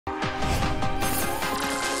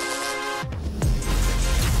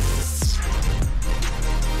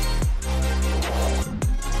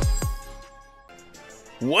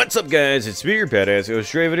What's up, guys? It's me, your badass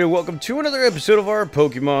host Draven, and welcome to another episode of our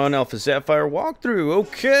Pokemon Alpha Sapphire walkthrough.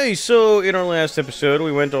 Okay, so in our last episode,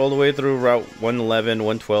 we went all the way through Route 111,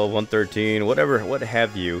 112, 113, whatever, what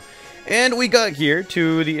have you. And we got here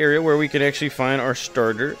to the area where we can actually find our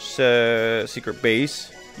starter secret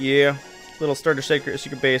base. Yeah, little starter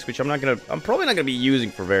secret base, which I'm probably not gonna be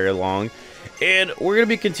using for very long. And we're gonna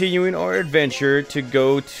be continuing our adventure to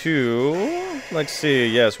go to, let's see,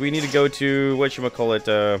 yes, we need to go to,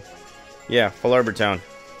 whatchamacallit, yeah, Fallarbour town.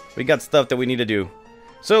 We got stuff that we need to do.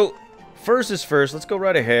 So, first is first, let's go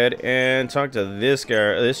right ahead and talk to this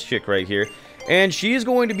guy, this chick right here. And she's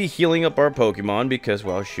going to be healing up our Pokemon because,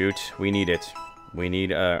 well, shoot, we need it. We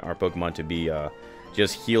need our Pokemon to be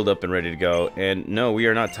just healed up and ready to go. And no, we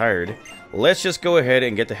are not tired. Let's just go ahead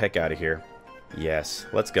and get the heck out of here. Yes,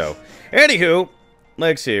 let's go. Anywho,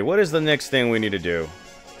 let's see, what is the next thing we need to do?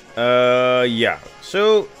 Yeah,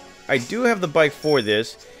 so I do have the bike for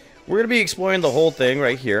this. We're going to be exploring the whole thing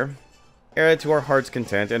right here, to our heart's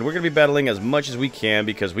content, and we're going to be battling as much as we can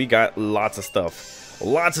because we got lots of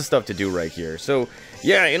stuff to do right here. So,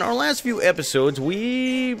 yeah, in our last few episodes,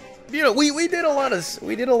 we did a lot of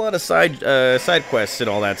side quests and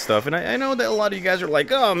all that stuff, and I know that a lot of you guys are like,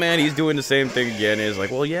 oh man, he's doing the same thing again. And it's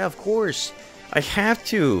like, well, yeah, of course. I have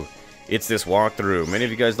to. It's this walkthrough. Many of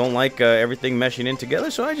you guys don't like everything meshing in together,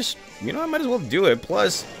 so I just, I might as well do it.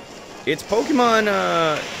 Plus, it's Pokemon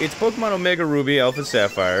Omega Ruby, Alpha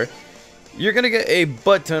Sapphire. You're gonna get a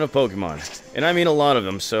butt ton of Pokemon, and I mean a lot of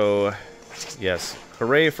them. So, yes,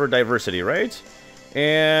 hooray for diversity, right?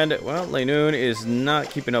 And well, Lanoon is not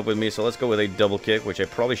keeping up with me, so let's go with a double kick, which I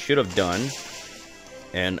probably should have done.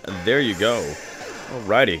 And there you go.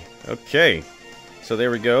 Alrighty. Okay. So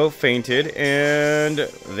there we go, fainted, and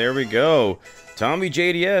there we go. Tommy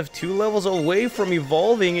JDF, 2 levels away from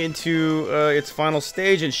evolving into its final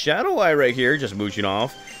stage, and Shadow Eye right here, just mooching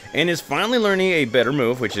off, and is finally learning a better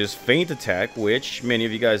move, which is Feint Attack, which many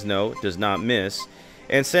of you guys know does not miss.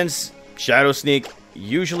 And since Shadow Sneak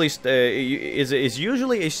usually is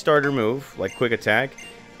usually a starter move, like Quick Attack,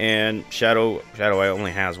 and Shadow Eye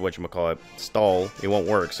only has Stall, it won't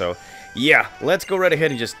work. So yeah, let's go right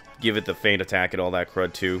ahead and just give it the Feint Attack and all that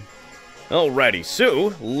crud too. Alrighty,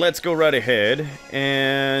 so let's go right ahead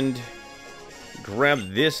and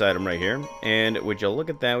grab this item right here. And would you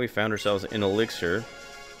look at that, we found ourselves an elixir.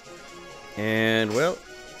 And well,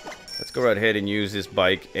 let's go right ahead and use this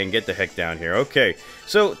bike and get the heck down here. Okay,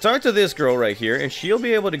 so talk to this girl right here, and she'll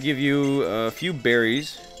be able to give you a few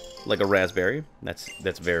berries, like a raspberry. That's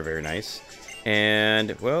very, very nice.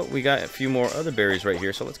 And, well, we got a few more other berries right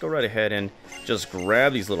here, so let's go right ahead and just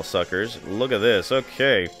grab these little suckers. Look at this.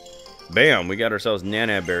 Okay. Bam! We got ourselves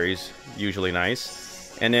Nanab berries. Usually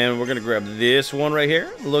nice. And then we're going to grab this one right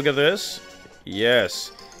here. Look at this.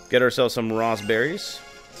 Yes. Get ourselves some raspberries.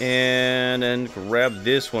 And then grab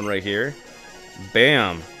this one right here.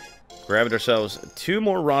 Bam! Grabbed ourselves 2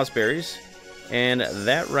 more raspberries. And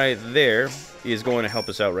that right there is going to help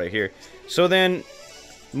us out right here. So then,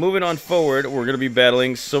 moving on forward, we're going to be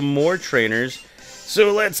battling some more trainers.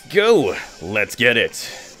 So let's go. Let's get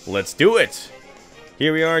it. Let's do it.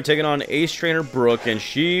 Here we are taking on Ace Trainer Brooke, and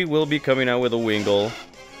she will be coming out with a Wingull.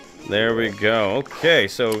 There we go. Okay,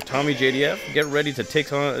 so Tommy JDF, get ready to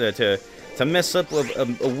take on to mess up a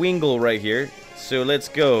Wingull right here. So let's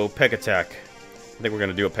go. Peck Attack. I think we're going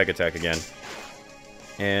to do a Peck Attack again.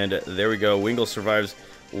 And there we go. Wingull survives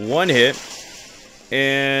 1 hit.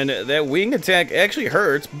 And that wing attack actually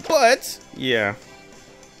hurts, but yeah,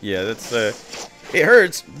 that's it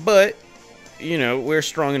hurts, but we're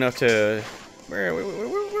strong enough to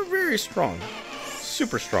we're very strong,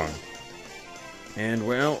 super strong. And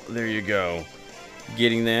well, there you go,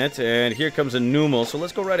 getting that. And here comes a Numel, so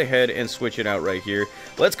let's go right ahead and switch it out right here.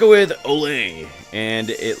 Let's go with Olay, and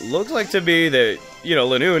it looks like to be that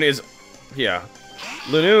Lanoon is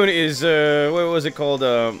Lanoon is, what was it called?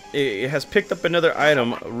 It has picked up another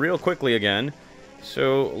item real quickly again.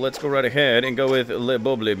 So let's go right ahead and go with Le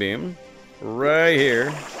Boble Beam right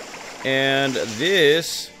here. And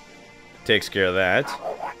this takes care of that.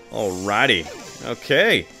 Alrighty.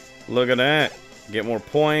 Okay. Look at that. Get more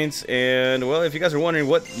points. And, well, if you guys are wondering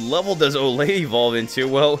what level does Olay evolve into,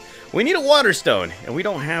 well, we need a Water Stone. And we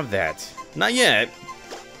don't have that. Not yet.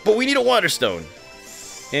 But we need a Water Stone.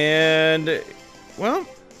 And, well,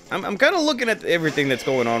 I'm kind of looking at everything that's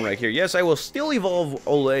going on right here. Yes, I will still evolve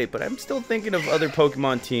Olay, but I'm still thinking of other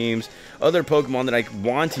Pokemon teams, other Pokemon that I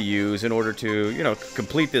want to use in order to,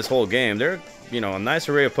 complete this whole game. There are, a nice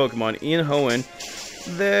array of Pokemon in Hoenn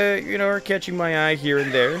that, are catching my eye here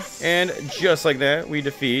and there. And just like that, we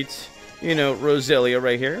defeat, Roselia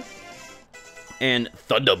right here. And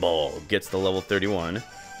Thunderball gets the level 31.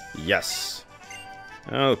 Yes.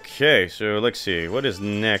 Okay, so let's see. What is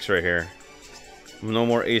next right here? No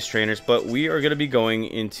more ace trainers, but we are going to be going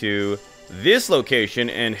into this location.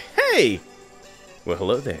 And hey! Well,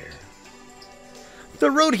 hello there.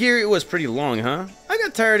 The road here, it was pretty long, huh? I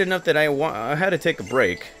got tired enough that I had to take a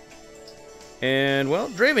break. And, well,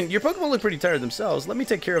 Draven, your Pokemon look pretty tired themselves. Let me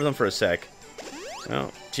take care of them for a sec.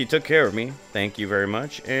 Well, she took care of me. Thank you very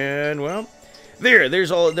much. And, well,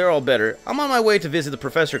 they're all better. I'm on my way to visit the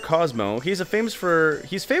Professor Cosmo. He's famous for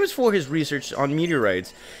his research on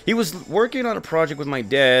meteorites. He was working on a project with my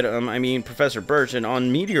dad, Professor Burton,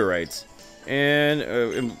 on meteorites.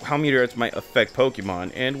 And how meteorites might affect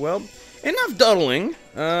Pokemon. And, well, enough dawdling.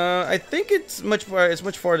 I think it's much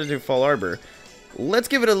farther to Fallarbour. Let's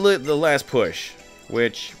give it the last push,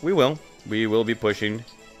 which we will. We will be pushing.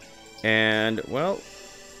 And, well,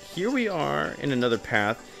 here we are in another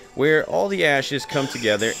path where all the ashes come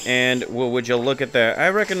together. And, well, would you look at that? I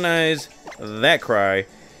recognize that cry.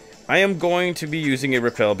 I am going to be using a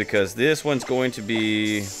repel because this one's going to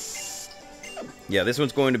be... Yeah, this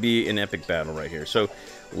one's going to be an epic battle right here. So,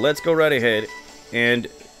 let's go right ahead and,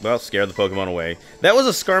 well, scare the Pokemon away. That was a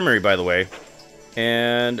Skarmory, by the way.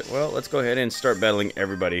 And, well, let's go ahead and start battling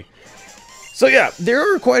everybody. So, yeah,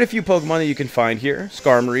 there are quite a few Pokemon that you can find here.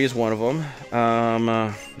 Skarmory is one of them.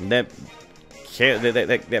 That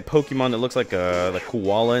Pokemon that looks like a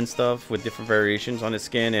koala and stuff with different variations on its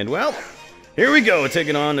skin. And, well, here we go,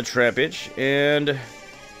 taking on the Trapinch. And,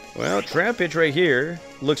 well, Trapinch right here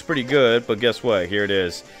looks pretty good, but guess what? Here it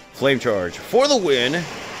is. Flame Charge for the win.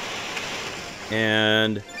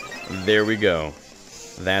 And there we go.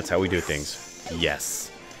 That's how we do things.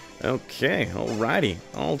 Yes. Okay, alrighty.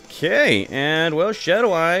 Okay, and, well,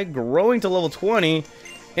 Shadow Eye growing to level 20.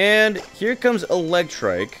 And here comes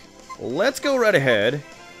Electrike. Let's go right ahead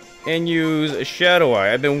and use a Shadow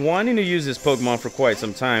Eye. I've been wanting to use this Pokemon for quite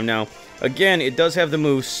some time. Now, again, it does have the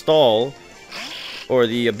move Stall, or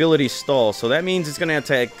the ability Stall, so that means it's going to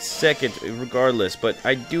attack second regardless. But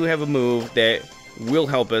I do have a move that will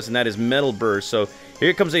help us, and that is Metal Burst. So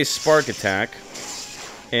here comes a Spark Attack.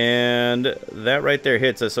 And that right there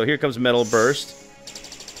hits us. So here comes Metal Burst.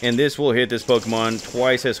 And this will hit this Pokemon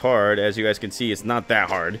twice as hard. As you guys can see, it's not that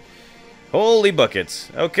hard. Holy buckets.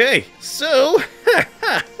 Okay, so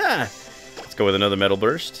let's go with another Metal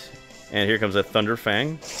Burst. And here comes a Thunder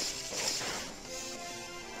Fang.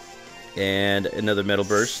 And another Metal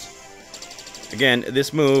Burst. Again,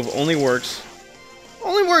 this move only works,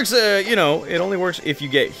 you know, it only works if you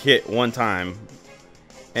get hit one time.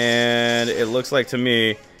 And it looks like to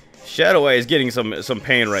me Shadow Eye is getting some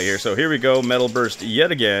pain right here. So here we go, Metal Burst yet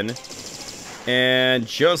again. And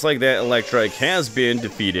just like that, Electrike has been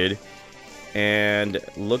defeated. And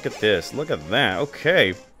look at this. Look at that.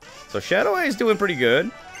 Okay. So Shadow Eye is doing pretty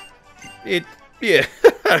good. Yeah.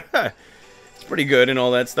 It's pretty good and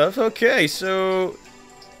all that stuff. Okay, so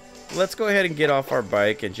let's go ahead and get off our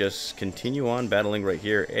bike and just continue on battling right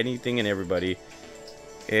here. Anything and everybody.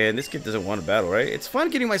 And this kid doesn't want to battle, right? It's fun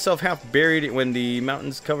getting myself half buried when the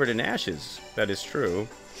mountain's covered in ashes. That is true.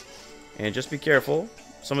 And just be careful.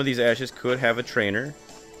 Some of these ashes could have a trainer.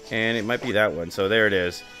 And it might be that one. So there it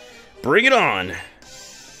is. Bring it on.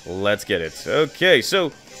 Let's get it. Okay,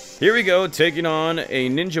 so here we go. Taking on a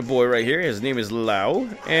ninja boy right here. His name is Lau.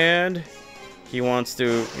 And he wants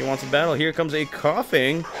to battle. Here comes a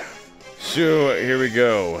Coughing. So here we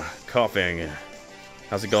go. Coughing.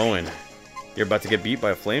 How's it going? You're about to get beat by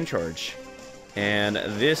a Flame Charge. And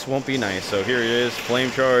this won't be nice. So here it is.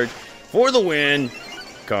 Flame Charge for the win.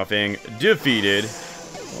 Coughing defeated.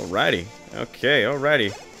 Alrighty. Okay,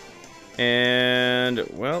 alrighty. And,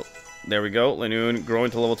 well, there we go. Lanoon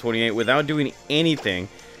growing to level 28 without doing anything.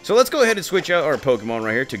 So let's go ahead and switch out our Pokemon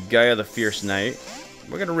right here to Gaia the Fierce Knight.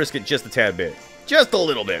 We're going to risk it just a tad bit. Just a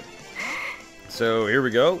little bit. So here we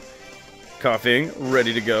go. Coughing,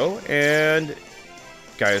 ready to go. And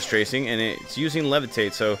Gaia's tracing, and it's using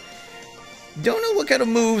Levitate, so don't know what kind of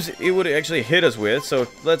moves it would actually hit us with. So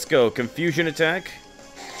let's go. Confusion Attack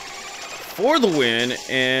for the win,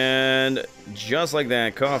 and just like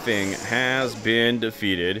that, Coughing has been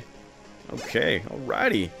defeated. Okay,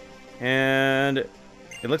 alrighty. And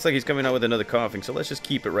it looks like he's coming out with another Coughing, so let's just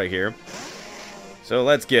keep it right here. So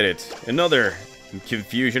let's get it. Another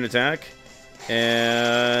Confusion Attack.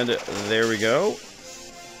 And there we go.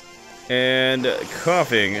 And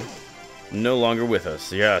Coughing no longer with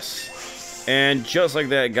us. Yes. And just like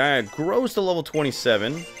that, Gaia grows to level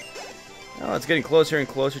 27. Oh, it's getting closer and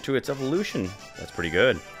closer to its evolution. That's pretty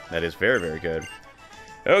good. That is very, very good.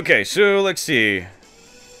 Okay, so let's see.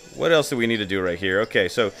 what else do we need to do right here? Okay,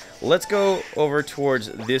 so let's go over towards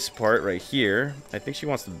this part right here. I think she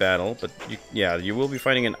wants to battle, but yeah, you will be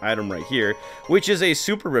finding an item right here, which is a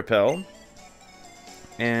super repel.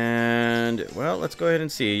 And, well, let's go ahead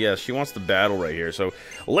and see. Yes, she wants to battle right here, so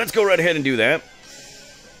let's go right ahead and do that.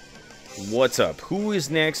 What's up? Who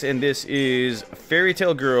is next? And this is Fairy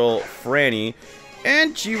Tale Girl Franny,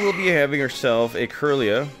 and she will be having herself a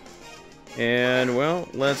Curlia. And, well,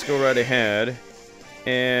 let's go right ahead.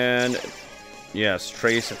 And, yes,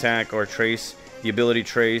 trace attack or trace, the ability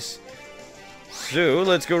trace. So,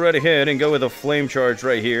 let's go right ahead and go with a flame charge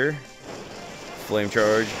right here. Flame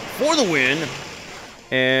charge for the win.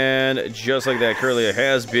 And just like that, Curlia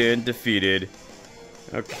has been defeated.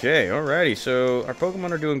 Okay, alrighty, so our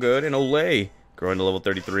Pokemon are doing good. And Olay, growing to level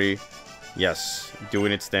 33. Yes,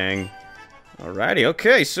 doing its thing. Alrighty,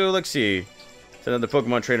 okay, so let's see. It's another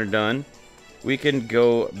Pokemon trainer done. We can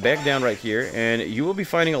go back down right here, and you will be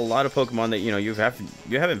finding a lot of Pokemon that, you know, you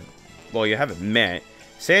haven't met.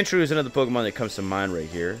 Sandshrew is another Pokemon that comes to mind right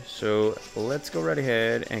here. So let's go right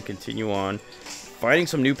ahead and continue on fighting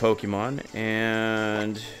some new Pokemon.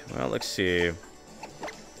 And, well, let's see.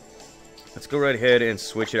 Let's go right ahead and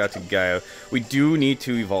switch it out to Gaia. We do need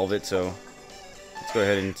to evolve it, so let's go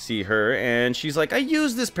ahead and see her. And she's like, I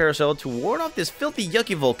use this Parasol to ward off this filthy,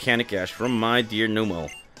 yucky volcanic ash from my dear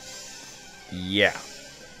Numel. Yeah.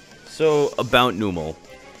 So, about Numel.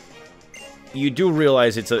 You do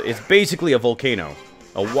realize it's basically a volcano.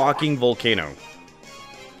 A walking volcano.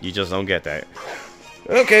 You just don't get that.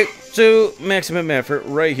 Okay, so maximum effort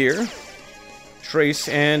right here. Trace,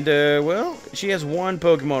 and, well, she has one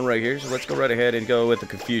Pokemon right here, so let's go right ahead and go with the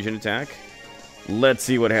Confusion attack. Let's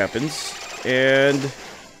see what happens. And,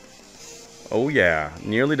 oh yeah,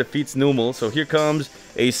 nearly defeats Numel, so here comes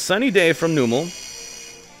a sunny day from Numel.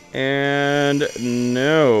 And,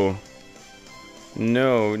 no,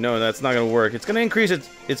 that's not going to work. It's going to increase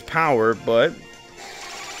its power, but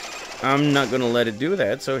I'm not going to let it do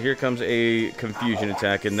that. So here comes a Confusion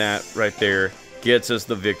attack, and that right there gets us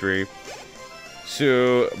the victory.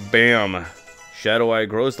 So, bam. Shadow Eye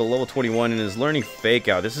grows to level 21 and is learning Fake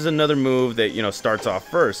Out. This is another move that, you know, starts off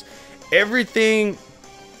first. Everything,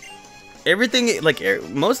 like,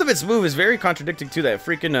 most of its move is very contradicting to that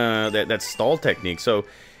freaking, that stall technique. So,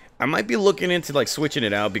 I might be looking into, like, switching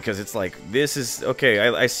it out because it's like, this is, okay,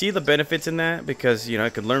 I see the benefits in that because, you know, I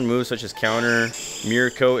could learn moves such as Counter, Mirror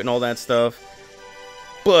Coat, and all that stuff.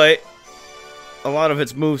 But, a lot of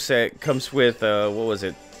its moveset comes with, what was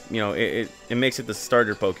it? You know, it makes it the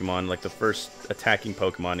starter Pokemon, like the first attacking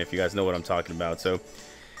Pokemon, if you guys know what I'm talking about. So,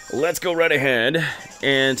 let's go right ahead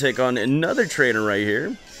and take on another trainer right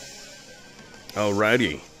here.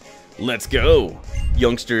 Alrighty. Let's go.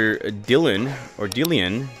 Youngster Dylan, or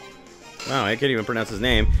Dillian. Wow, I can't even pronounce his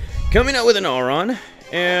name. Coming out with an Auron.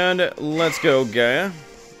 And let's go, Gaia.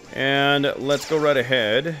 And let's go right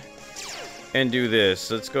ahead and do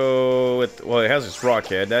this. Let's go with, well, it has this Rock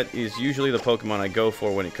Head. That is usually the Pokemon I go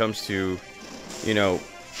for when it comes to, you know,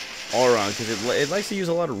 Auron, because it likes to use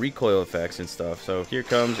a lot of recoil effects and stuff. So here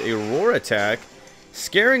comes a Roar attack,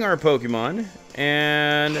 scaring our Pokemon,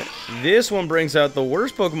 and this one brings out the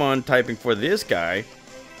worst Pokemon typing for this guy,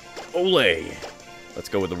 Olay. Let's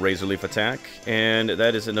go with the Razor Leaf attack, and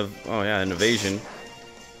that is an evasion.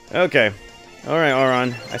 Okay. Alright,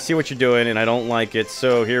 Auron, I see what you're doing, and I don't like it,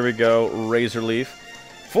 so here we go, Razor Leaf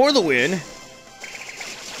for the win.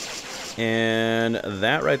 And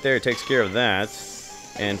that right there takes care of that.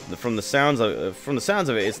 And from the sounds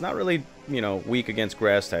of it, it's not really, you know, weak against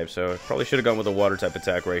grass type, so I probably should have gone with a water type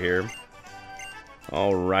attack right here.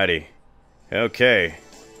 Alrighty. Okay.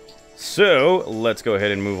 So, let's go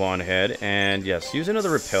ahead and move on ahead, and yes, use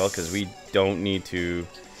another Repel, because we don't need to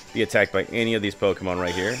be attacked by any of these Pokemon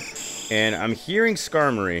right here. And I'm hearing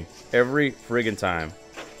Skarmory every friggin' time.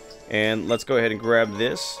 And let's go ahead and grab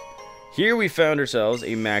this. Here we found ourselves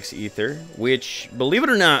a Max Ether, which, believe it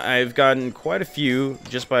or not, I've gotten quite a few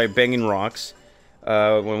just by banging rocks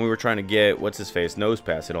when we were trying to get, what's-his-face, Nose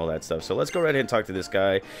Pass and all that stuff. So let's go right ahead and talk to this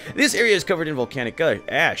guy. This area is covered in volcanic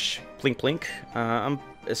ash. Plink plink. I'm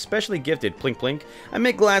especially gifted, plink plink. I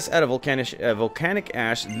make glass out of volcanic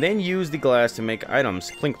ash, then use the glass to make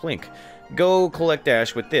items, plink plink. Go collect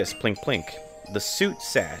ash with this, plink plink. The suit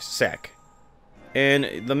sack.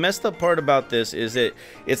 And the messed up part about this is that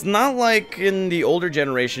it's not like in the older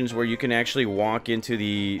generations where you can actually walk into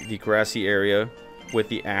the grassy area with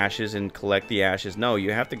the ashes and collect the ashes. No,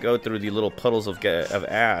 you have to go through the little puddles of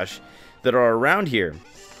ash that are around here.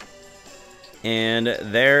 And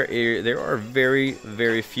there are very,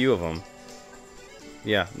 very few of them.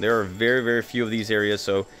 Yeah, there are very, very few of these areas.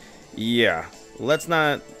 So, yeah, let's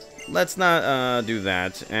not let's not do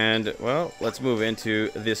that. And, well, let's move into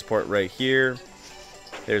this part right here.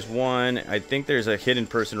 There's one. I think there's a hidden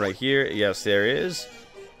person right here. Yes, there is.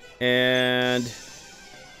 And,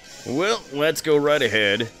 well, let's go right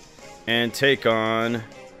ahead and take on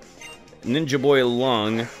Ninja Boy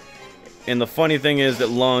Lung. And the funny thing is that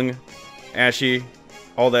Lung, Ashy,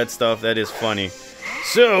 all that stuff, that is funny.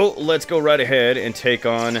 So, let's go right ahead and take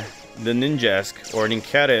on the Ninjask, or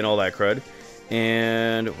Ninkata and all that crud.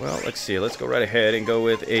 And, well, let's see. Let's go right ahead and go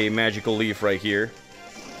with a Magical Leaf right here.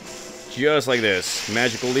 Just like this.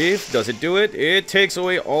 Magical Leaf, does it do it? It takes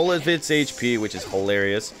away all of its HP, which is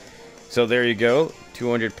hilarious. So there you go.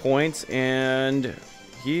 200 points, and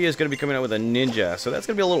he is going to be coming out with a Ninja. So that's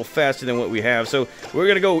going to be a little faster than what we have. So we're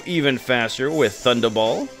going to go even faster with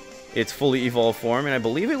Thunderball. Its fully evolved form, and I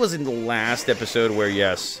believe it was in the last episode where,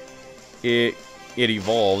 yes, it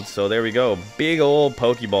evolved. So there we go. Big old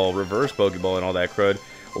Pokeball, reverse Pokeball, and all that crud.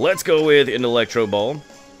 Let's go with an Electro Ball.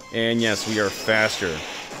 And yes, we are faster.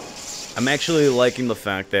 I'm actually liking the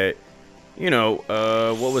fact that, you know,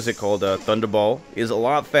 what was it called? Thunderball is a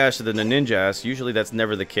lot faster than the Ninjask. Usually that's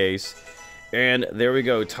never the case. And there we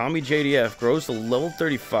go. Tommy JDF grows to level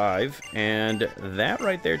 35. And that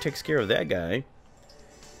right there takes care of that guy.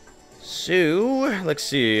 So, let's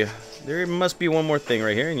see. There must be one more thing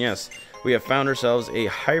right here. And yes, we have found ourselves a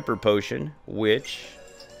Hyper Potion, which,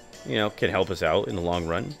 you know, can help us out in the long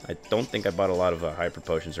run. I don't think I bought a lot of Hyper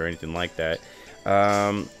Potions or anything like that.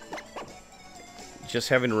 Just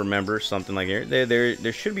having to remember something like here.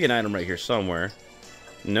 There should be an item right here somewhere.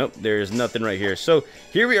 Nope, there's nothing right here. So,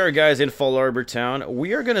 here we are, guys, in Fallarbour Town.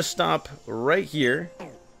 We are going to stop right here,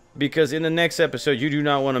 because in the next episode, you do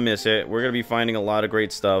not want to miss it. We're going to be finding a lot of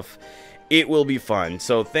great stuff. It will be fun.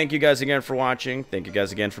 So, thank you guys again for watching. Thank you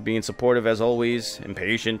guys again for being supportive, as always, and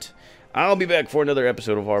patient. I'll be back for another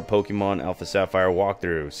episode of our Pokemon Alpha Sapphire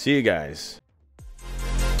walkthrough. See you guys.